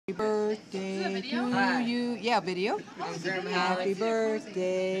birthday to you. Yeah, video. Happy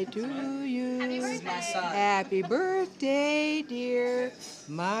birthday to you. This is my son. Happy birthday, dear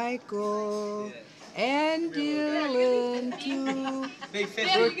Michael. And Dylan too. Big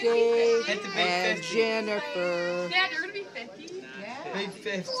 50. Birthday Hit the big and 50. Jennifer. Dad, you're gonna be 50? Big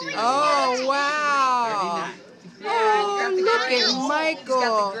 50. Oh, wow. 39. Oh, look at He's got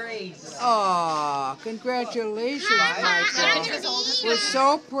Michael. the grades. Oh, congratulations, Michael. We're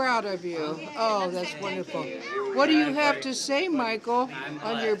so proud of you. Oh, that's wonderful. What do you have to say, Michael,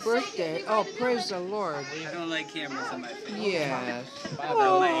 on your birthday? Oh, praise the Lord. I don't like cameras on my face. Yes.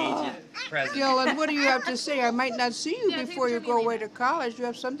 Although my Oh, agent present. Dylan, what do you have to say? I might not see you before you go away to college. Do you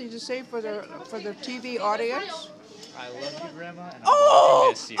have something to say for the TV audience? I love you, Grandma, and Oh,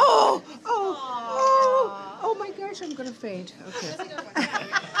 I miss you. oh my gosh, I'm gonna faint. Okay.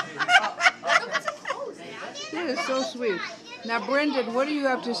 That is so sweet. Now, Brendan, what do you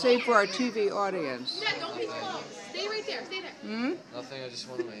have to say for our TV audience? Dad, don't be close. Stay right there. Stay there. Hmm? Nothing, I just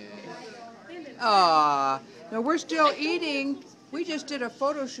want to Aw. Now, we're still eating. We just did a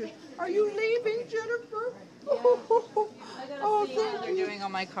photo shoot. Are you leaving, Jennifer? Oh, thank you. Doing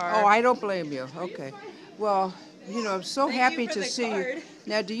on my card. Oh, I don't blame you. Okay. Well, you know, I'm so happy to see you.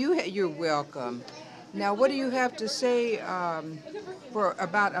 Now, do you? You're welcome. Now, what do you have to say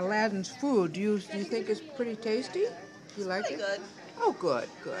about Aladdin's food? Do you think it's pretty tasty? You like it? Good. Oh, good.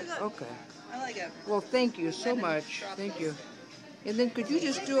 Okay. I like it. Well, thank you so much. Thank you. And then could you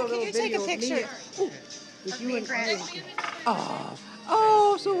just do a little you take video a picture? of me? With you and Grant.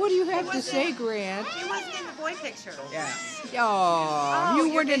 Oh, so what do you have to say, Grant? He wasn't in the boy picture. Yeah. Oh, you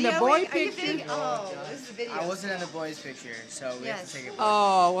you're weren't in the videoing? boy Are you picture? videoing? Oh, this is a video. I wasn't in the boys' picture, so we have to take it.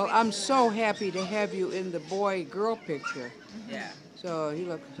 Oh, well, I'm so happy to have you in the boy-girl picture. Yeah. So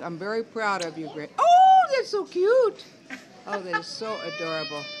I'm very proud of you, Grant. Oh, that's so cute. Oh, that is so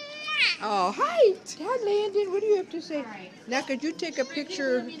adorable. Oh, hi, Dad Landon. What do you have to say? Now, could you take a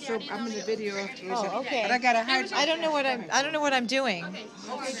picture? So I'm in the video. Oh, okay. But I gotta hide. I don't know what I'm doing.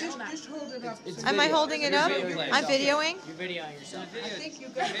 Okay, just hold it up. Am I holding it up? I'm videoing. You're videoing yourself. I think you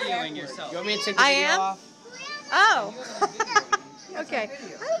got it Videoing backwards. yourself. You want me to take the I video am? off? Oh. Okay.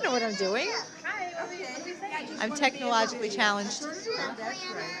 I don't know what I'm doing. I'm technologically challenged. That's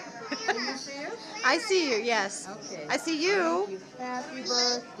right. Can you see us? I see you. Yes. Okay. I see you. Happy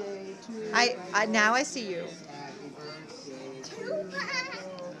birthday to you. I now I see you. Happy birthday to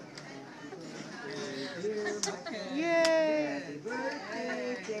you. Yay. Happy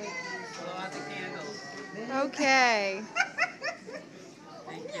birthday, thank you. Blow out the candles. Okay.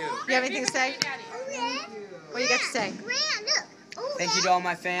 Thank you. You have anything to say? What do you got to say? Thank you to all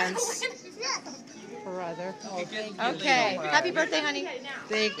my fans. Brother. Oh, thank you. Okay. Happy birthday, honey.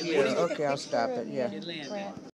 Thank you. Okay, I'll stop it. Yeah. Good land.